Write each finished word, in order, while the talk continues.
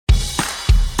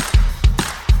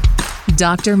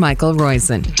Dr. Michael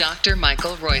Roizen. Dr.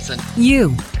 Michael Roizen.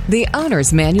 You, the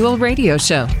Owner's Manual Radio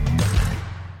Show.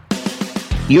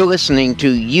 You're listening to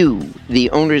You,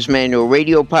 the Owner's Manual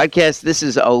Radio Podcast. This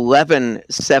is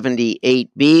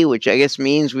 1178B, which I guess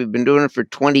means we've been doing it for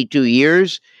 22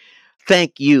 years.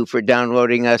 Thank you for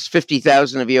downloading us.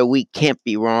 50,000 of you a week can't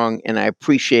be wrong, and I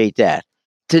appreciate that.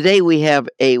 Today we have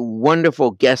a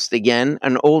wonderful guest again,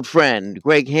 an old friend.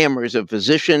 Greg Hammer is a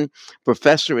physician,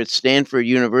 professor at Stanford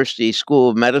University School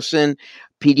of Medicine,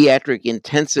 pediatric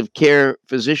intensive care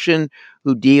physician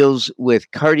who deals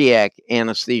with cardiac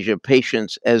anesthesia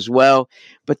patients as well.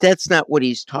 But that's not what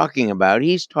he's talking about.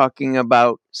 He's talking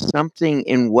about something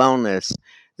in wellness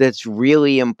that's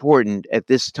really important at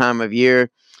this time of year.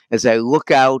 As I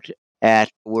look out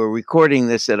we're recording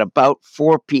this at about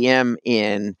 4 p.m.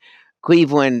 in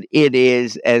Cleveland, it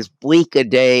is as bleak a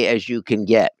day as you can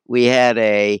get. We had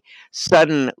a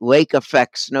sudden lake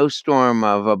effect snowstorm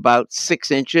of about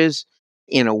 6 inches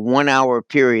in a 1-hour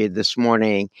period this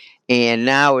morning. And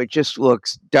now it just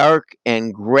looks dark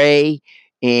and gray.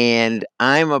 And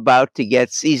I'm about to get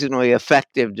seasonally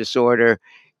affective disorder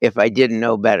if I didn't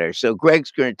know better. So Greg's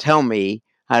going to tell me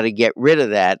how to get rid of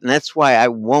that. And that's why I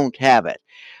won't have it.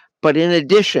 But in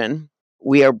addition,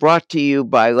 we are brought to you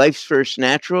by Life's First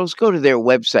Naturals. Go to their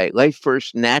website,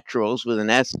 lifefirstnaturals with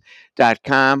an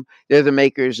S.com. They're the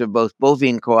makers of both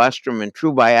bovine colostrum and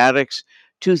TruBiotics.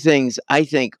 Two things I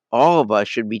think all of us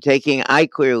should be taking. I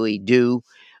clearly do,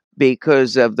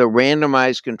 because of the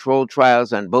randomized controlled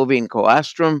trials on bovine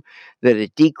colostrum, that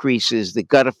it decreases the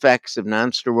gut effects of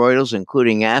nonsteroidals,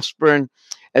 including aspirin,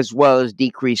 as well as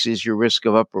decreases your risk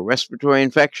of upper respiratory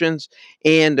infections,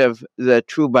 and of the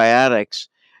TruBiotics,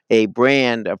 a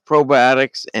brand of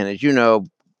probiotics. And as you know,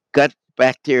 gut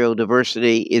bacterial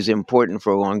diversity is important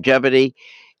for longevity.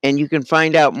 And you can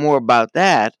find out more about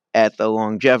that at the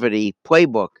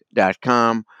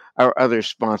longevityplaybook.com, our other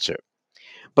sponsor.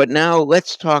 But now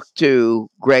let's talk to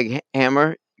Greg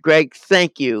Hammer. Greg,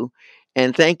 thank you.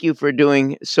 And thank you for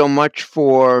doing so much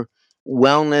for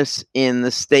wellness in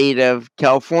the state of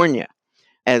California,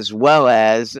 as well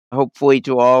as hopefully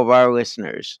to all of our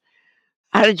listeners.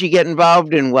 How did you get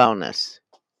involved in wellness?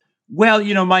 Well,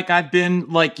 Mike, I've been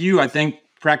like you, I think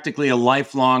practically a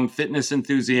lifelong fitness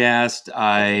enthusiast.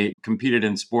 I competed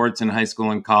in sports in high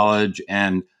school and college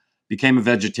and became a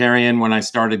vegetarian when I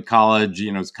started college.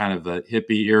 It's kind of the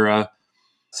hippie era,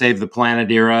 save the planet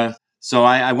era. So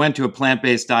I went to a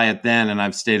plant-based diet then, and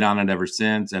I've stayed on it ever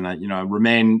since. And I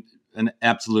remain an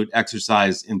absolute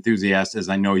exercise enthusiast, as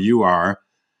I know you are.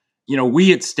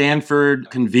 We at Stanford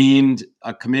convened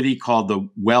a committee called the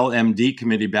WellMD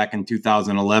Committee back in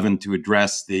 2011 to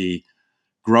address the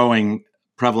growing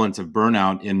prevalence of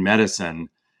burnout in medicine.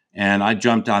 And I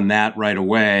jumped on that right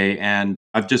away. And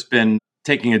I've just been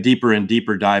taking a deeper and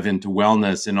deeper dive into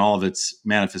wellness in all of its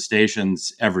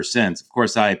manifestations ever since. Of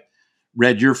course, I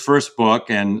read your first book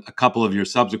and a couple of your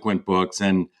subsequent books,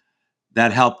 and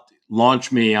that helped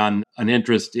launch me on an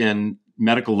interest in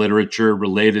medical literature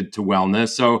related to wellness.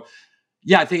 So,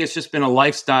 yeah, I think it's just been a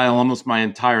lifestyle almost my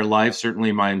entire life,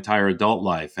 certainly my entire adult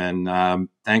life. And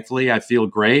thankfully, I feel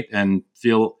great and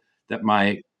feel that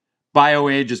my bio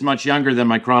age is much younger than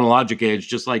my chronologic age,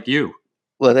 just like you.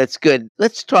 Well, that's good.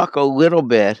 Let's talk a little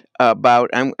bit about,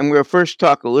 I'm going to first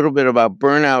talk a little bit about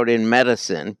burnout in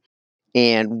medicine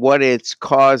and what its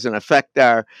cause and effect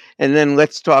are. And then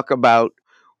let's talk about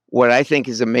what I think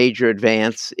is a major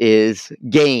advance is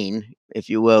GAIN, if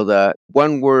you will, the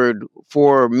one word,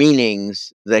 4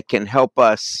 meanings that can help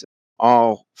us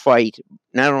all fight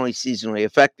not only seasonally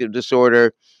affective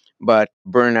disorder, but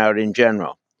burnout in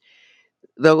general.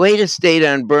 The latest data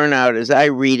on burnout, as I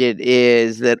read it,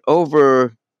 is that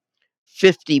over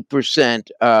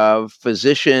 50% of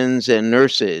physicians and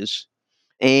nurses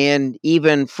and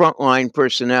even frontline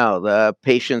personnel, the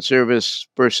patient service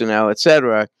personnel, et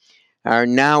cetera, are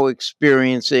now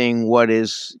experiencing what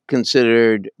is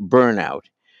considered burnout.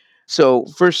 So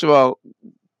first of all,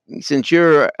 since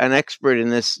you're an expert in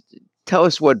this, tell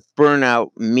us what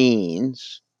burnout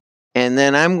means. And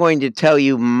then I'm going to tell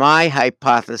you my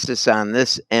hypothesis on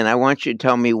this, and I want you to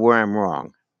tell me where I'm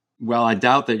wrong. Well, I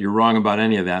doubt that you're wrong about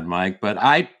any of that, Mike, but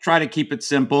I try to keep it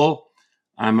simple.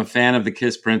 I'm a fan of the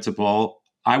KISS principle.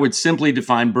 I would simply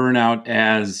define burnout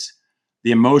as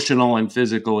the emotional and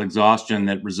physical exhaustion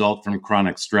that result from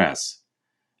chronic stress.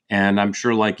 And I'm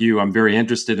sure, like you, I'm very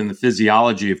interested in the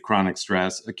physiology of chronic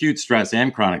stress, acute stress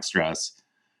and chronic stress.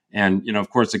 And,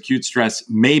 of course, acute stress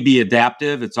may be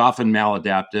adaptive. It's often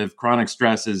maladaptive. Chronic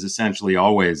stress is essentially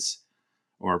always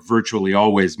or virtually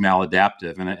always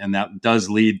maladaptive. And that does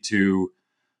lead to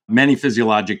many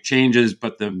physiologic changes,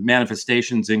 but the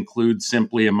manifestations include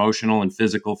simply emotional and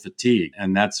physical fatigue.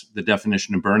 And that's the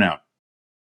definition of burnout.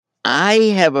 I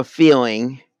have a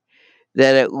feeling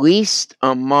that at least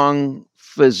among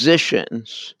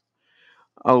physicians,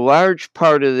 a large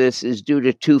part of this is due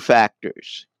to two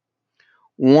factors.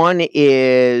 One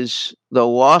is the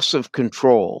loss of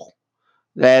control.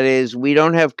 That is, we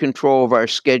don't have control of our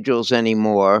schedules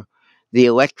anymore. The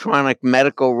electronic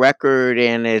medical record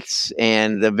and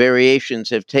the variations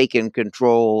have taken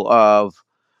control of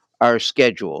our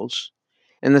schedules.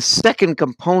 And the second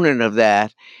component of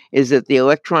that is that the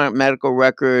electronic medical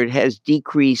record has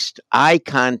decreased eye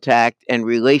contact and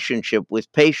relationship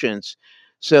with patients,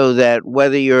 so that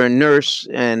whether you're a nurse,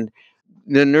 and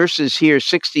the nurses here,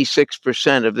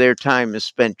 66% of their time is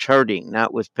spent charting,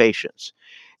 not with patients.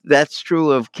 That's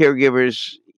true of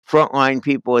caregivers, frontline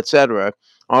people, etc.,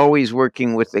 always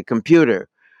working with the computer.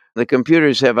 The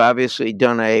computers have obviously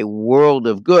done a world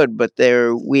of good, but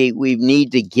we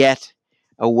need to get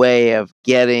a way of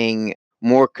getting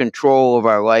more control of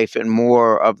our life and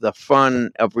more of the fun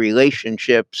of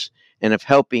relationships and of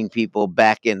helping people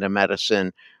back into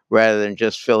medicine rather than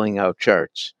just filling out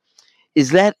charts.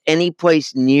 Is that any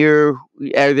place near?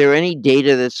 Are there any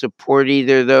data that support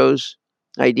either of those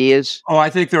ideas? Oh, I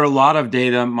think there are a lot of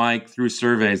data, Mike, through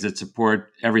surveys that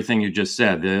support everything you just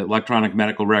said. The electronic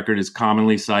medical record is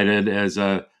commonly cited as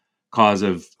a cause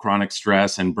of chronic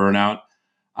stress and burnout.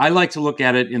 I like to look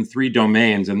at it in three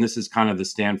domains, and this is kind of the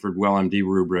Stanford WellMD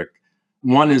rubric.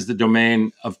 One is the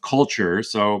domain of culture.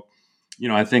 So,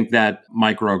 I think that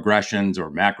microaggressions or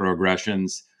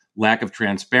macroaggressions, lack of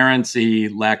transparency,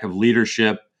 lack of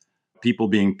leadership, people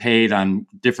being paid on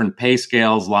different pay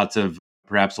scales, lots of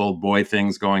perhaps old boy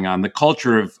things going on. The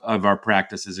culture of our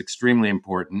practice is extremely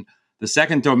important. The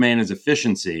second domain is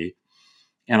efficiency.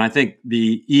 And I think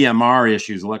the EMR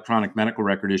issues, electronic medical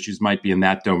record issues, might be in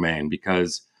that domain,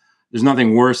 because there's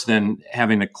nothing worse than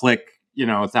having to click,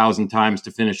 1,000 times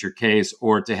to finish your case,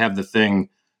 or to have the thing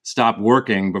stop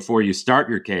working before you start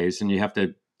your case. And you have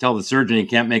to tell the surgeon you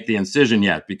can't make the incision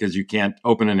yet because you can't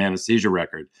open an anesthesia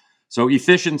record. So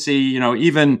efficiency,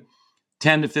 even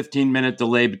 10 to 15 minute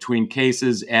delay between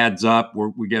cases adds up.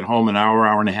 We get home an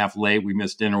hour and a half late. We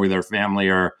miss dinner with our family,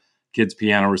 our kids'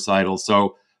 piano recital.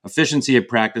 So efficiency of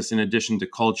practice, in addition to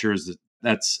cultures,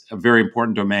 that's a very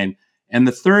important domain. And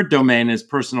the third domain is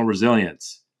personal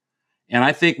resilience. And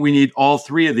I think we need all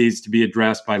three of these to be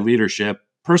addressed by leadership.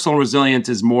 Personal resilience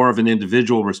is more of an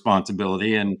individual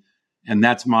responsibility, and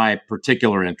that's my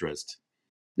particular interest.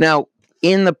 Now,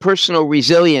 in the personal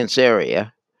resilience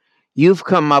area, you've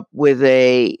come up with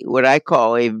what I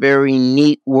call a very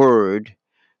neat word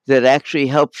that actually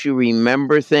helps you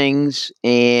remember things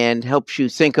and helps you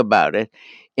think about it.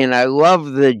 And I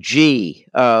love the G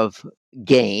of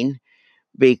GAIN,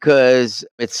 because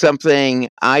it's something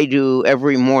I do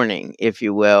every morning, if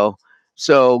you will.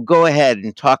 So go ahead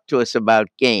and talk to us about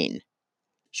GAIN.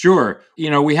 Sure.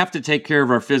 We have to take care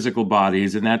of our physical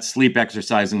bodies, and that's sleep,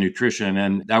 exercise, and nutrition.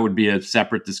 And that would be a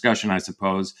separate discussion, I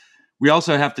suppose. We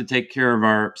also have to take care of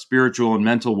our spiritual and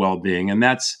mental well-being. And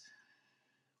that's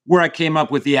where I came up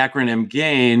with the acronym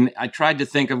GAIN. I tried to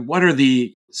think of what are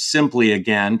simply,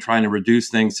 again, trying to reduce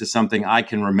things to something I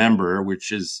can remember,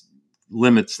 which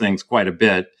limits things quite a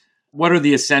bit. What are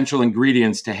the essential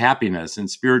ingredients to happiness and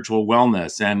spiritual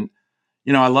wellness? And,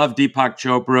 I love Deepak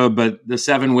Chopra, but the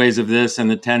 7 ways of this and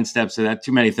the 10 steps of that,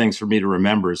 too many things for me to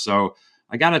remember. So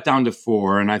I got it down to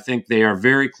 4, and I think they are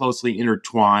very closely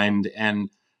intertwined and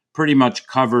pretty much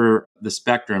cover the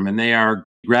spectrum. And they are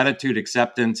gratitude,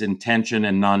 acceptance, intention,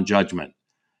 and non-judgment.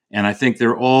 And I think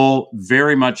they're all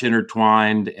very much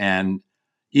intertwined and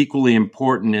equally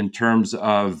important in terms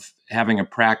of having a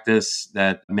practice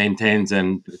that maintains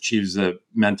and achieves the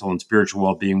mental and spiritual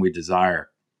well-being we desire.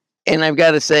 And I've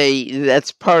got to say,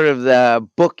 that's part of the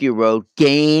book you wrote,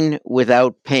 Gain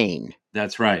Without Pain.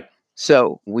 That's right.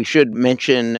 So we should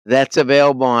mention that's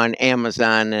available on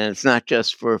Amazon, and it's not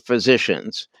just for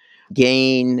physicians.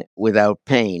 Gain Without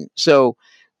Pain. So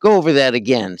go over that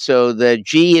again. So the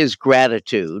G is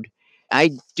gratitude.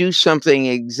 I do something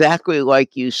exactly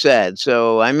like you said.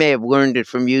 So I may have learned it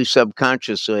from you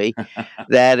subconsciously.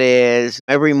 That is,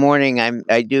 every morning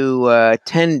I do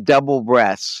 10 double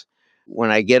breaths when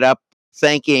I get up,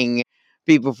 thanking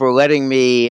people for letting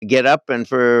me get up and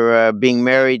for being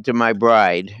married to my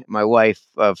bride, my wife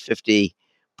of 50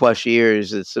 plus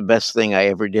years. It's the best thing I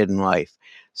ever did in life.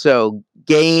 So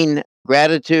GAIN,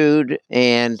 gratitude,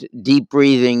 and deep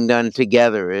breathing done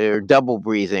together, or double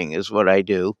breathing is what I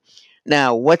do.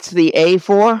 Now, what's the A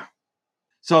for?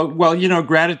 So, well,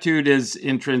 gratitude is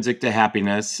intrinsic to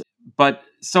happiness, but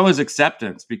so is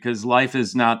acceptance, because life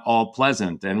is not all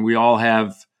pleasant and we all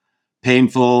have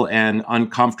painful and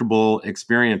uncomfortable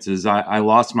experiences. I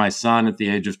lost my son at the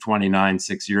age of 29,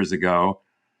 6 years ago.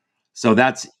 So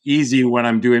that's easy when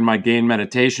I'm doing my gain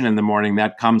meditation in the morning.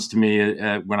 That comes to me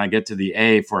when I get to the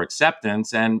A for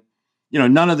acceptance. And,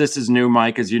 none of this is new,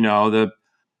 Mike, as you know. The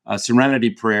Serenity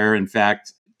Prayer, in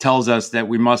fact, tells us that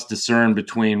we must discern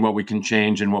between what we can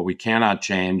change and what we cannot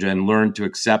change and learn to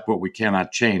accept what we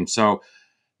cannot change. So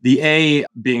the A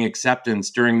being acceptance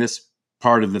during this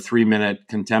part of the 3-minute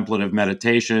contemplative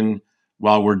meditation,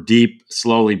 while we're deep,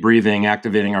 slowly breathing,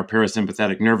 activating our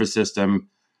parasympathetic nervous system,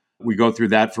 we go through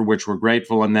that for which we're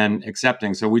grateful, and then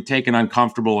accepting. So we take an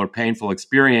uncomfortable or painful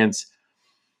experience,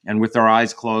 and with our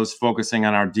eyes closed, focusing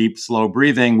on our deep, slow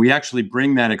breathing, we actually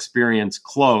bring that experience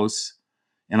close.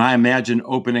 And I imagine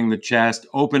opening the chest,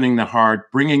 opening the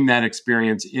heart, bringing that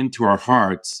experience into our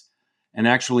hearts, and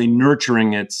actually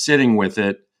nurturing it, sitting with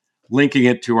it, linking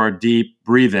it to our deep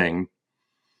breathing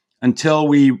until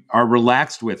we are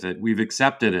relaxed with it. We've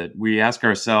accepted it. We ask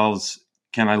ourselves,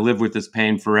 can I live with this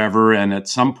pain forever? And at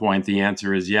some point, the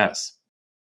answer is yes.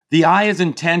 The I is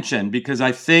intention, because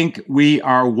I think we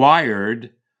are wired,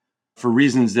 for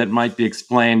reasons that might be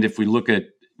explained if we look at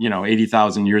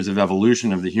 80,000 years of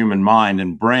evolution of the human mind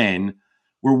and brain.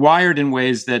 We're wired in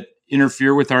ways that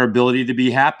interfere with our ability to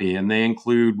be happy. And they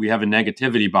include, we have a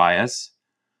negativity bias.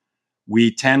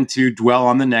 We tend to dwell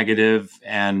on the negative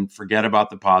and forget about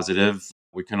the positive.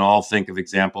 We can all think of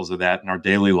examples of that in our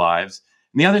daily lives.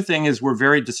 And the other thing is we're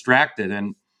very distracted.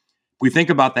 And if we think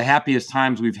about the happiest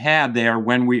times we've had, they are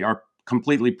when we are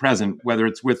completely present, whether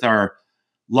it's with our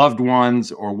loved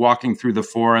ones or walking through the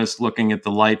forest, looking at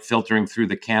the light filtering through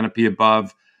the canopy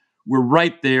above. We're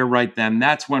right there, right then.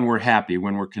 That's when we're happy,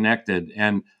 when we're connected.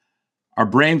 And our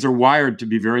brains are wired to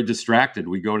be very distracted.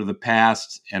 We go to the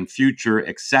past and future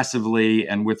excessively.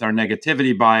 And with our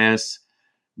negativity bias,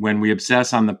 when we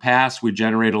obsess on the past, we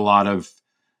generate a lot of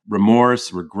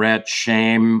remorse, regret,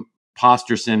 shame,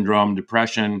 imposter syndrome,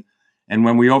 depression. And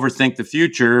when we overthink the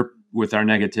future with our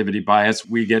negativity bias,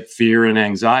 we get fear and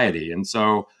anxiety. And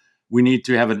so we need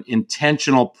to have an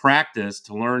intentional practice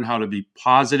to learn how to be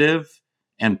positive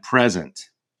and present.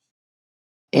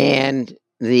 And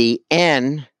the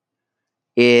N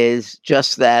is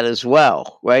just that as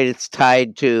well, right? It's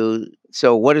tied to,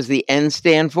 so what does the N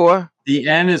stand for? The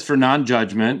N is for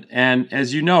non-judgment. And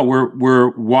as you know, we're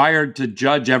wired to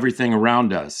judge everything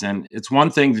around us. And it's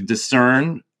one thing to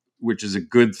discern, which is a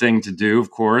good thing to do,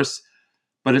 of course,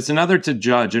 but it's another to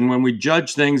judge. And when we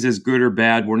judge things as good or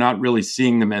bad, we're not really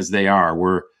seeing them as they are.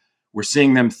 We're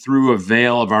seeing them through a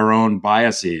veil of our own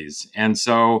biases. And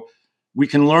so we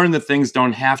can learn that things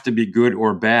don't have to be good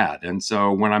or bad. And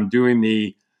so when I'm doing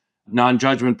the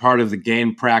non-judgment part of the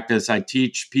gain practice, I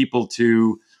teach people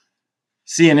to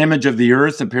see an image of the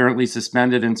Earth apparently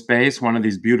suspended in space, one of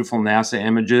these beautiful NASA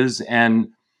images, and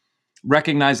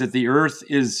recognize that the Earth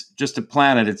is just a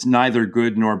planet. It's neither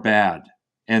good nor bad.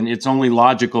 And it's only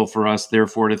logical for us,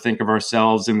 therefore, to think of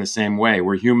ourselves in the same way.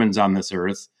 We're humans on this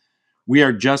Earth. We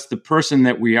are just the person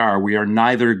that we are. We are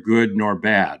neither good nor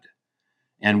bad.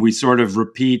 And we sort of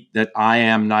repeat that I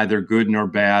am neither good nor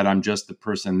bad. I'm just the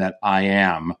person that I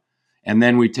am. And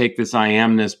then we take this I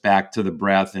amness back to the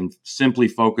breath and simply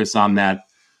focus on that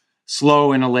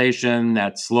slow inhalation,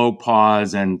 that slow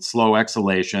pause, and slow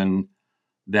exhalation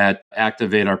that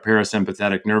activate our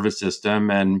parasympathetic nervous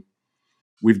system. And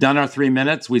we've done our 3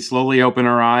 minutes. We slowly open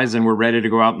our eyes and we're ready to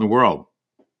go out in the world.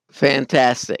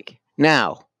 Fantastic.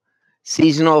 Now,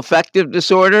 seasonal affective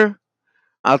disorder.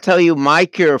 I'll tell you my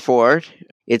cure for it.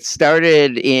 It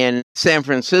started in San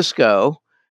Francisco.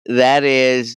 That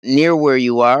is near where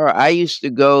you are. I used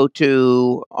to go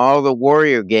to all the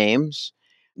Warrior games.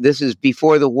 This is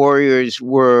before the Warriors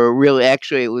were really,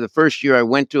 actually, it was the first year I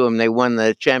went to them. They won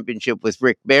the championship with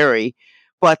Rick Barry,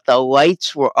 but the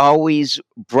lights were always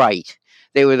bright.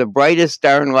 They were the brightest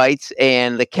darn lights.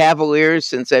 And the Cavaliers,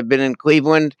 since I've been in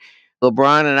Cleveland,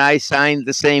 LeBron and I signed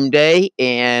the same day.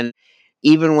 And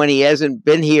even when he hasn't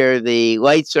been here, the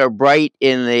lights are bright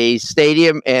in the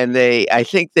stadium, and I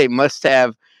think they must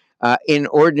have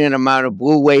inordinate amount of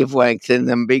blue wavelengths in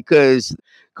them, because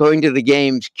going to the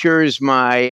games cures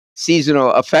my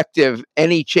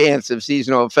any chance of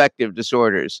seasonal affective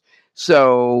disorders.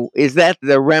 So is that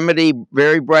the remedy,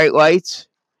 very bright lights?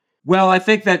 Well, I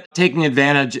think that taking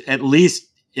advantage, at least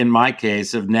in my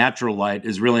case, of natural light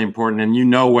is really important. And you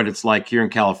know what it's like here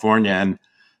in California.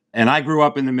 And I grew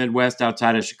up in the Midwest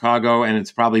outside of Chicago, and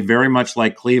it's probably very much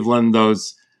like Cleveland.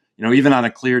 Those, even on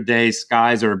a clear day,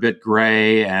 skies are a bit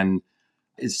gray. And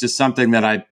it's just something that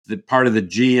I the part of the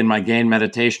G in my gain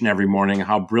meditation every morning,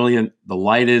 how brilliant the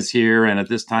light is here. And at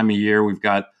this time of year, we've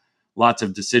got lots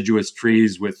of deciduous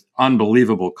trees with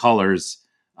unbelievable colors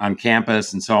on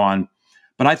campus and so on.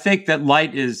 But I think that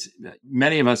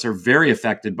many of us are very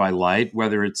affected by light,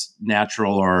 whether it's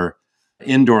natural or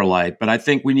indoor light. But I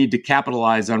think we need to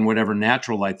capitalize on whatever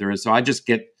natural light there is. So I just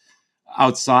get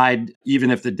outside,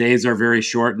 even if the days are very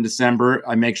short in December.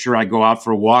 I make sure I go out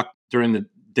for a walk during the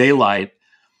daylight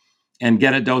and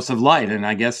get a dose of light. And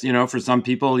I guess, for some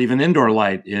people, even indoor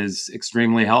light is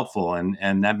extremely helpful.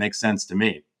 And that makes sense to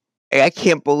me. I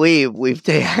can't believe we've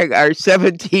taken our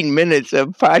 17 minutes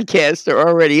of podcast are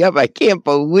already up. I can't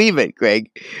believe it,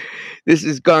 Greg. This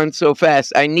has gone so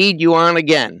fast. I need you on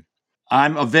again.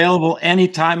 I'm available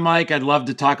anytime, Mike. I'd love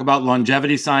to talk about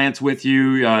longevity science with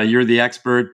you. You're the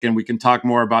expert, and we can talk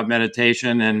more about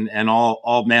meditation and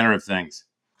all manner of things.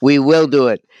 We will do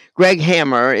it. Greg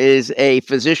Hammer is a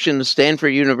physician,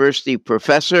 Stanford University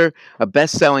professor, a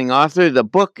best-selling author. The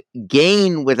book,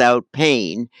 Gain Without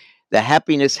Pain, The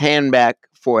Happiness Handbook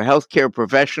for Healthcare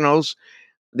Professionals.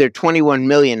 There are 21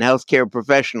 million healthcare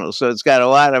professionals, so it's got a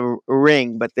lot of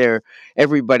ring, but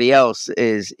everybody else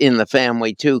is in the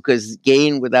family too, because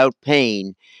gain without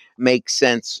pain makes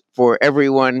sense for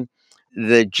everyone.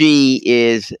 The G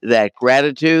is that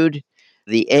gratitude,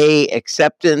 the A,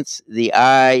 acceptance, the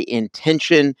I,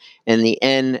 intention, and the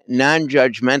N,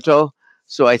 non-judgmental.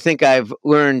 So I think I've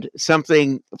learned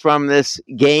something from this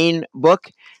Gain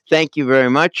book. Thank you very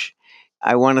much.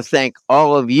 I want to thank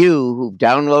all of you who've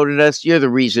downloaded us. You're the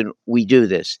reason we do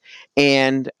this.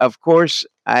 And of course,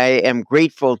 I am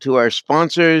grateful to our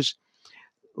sponsors,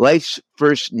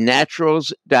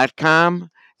 LifeFirstNaturals.com,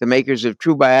 the makers of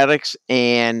True Biotics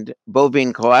and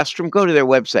bovine colostrum. Go to their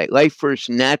website,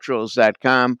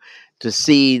 LifeFirstNaturals.com, to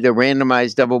see the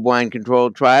randomized double-blind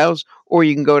controlled trials, or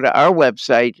you can go to our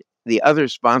website, the other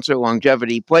sponsor,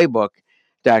 LongevityPlaybook.com.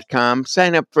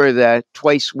 Sign up for the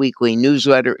twice weekly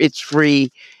newsletter. It's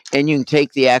free, and you can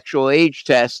take the actual age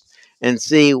test and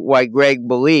see why Greg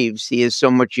believes he is so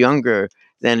much younger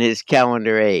than his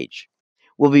calendar age.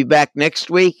 We'll be back next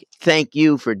week. Thank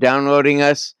you for downloading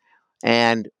us,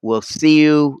 and we'll see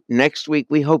you next week.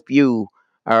 We hope you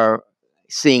are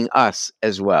seeing us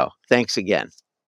as well. Thanks again.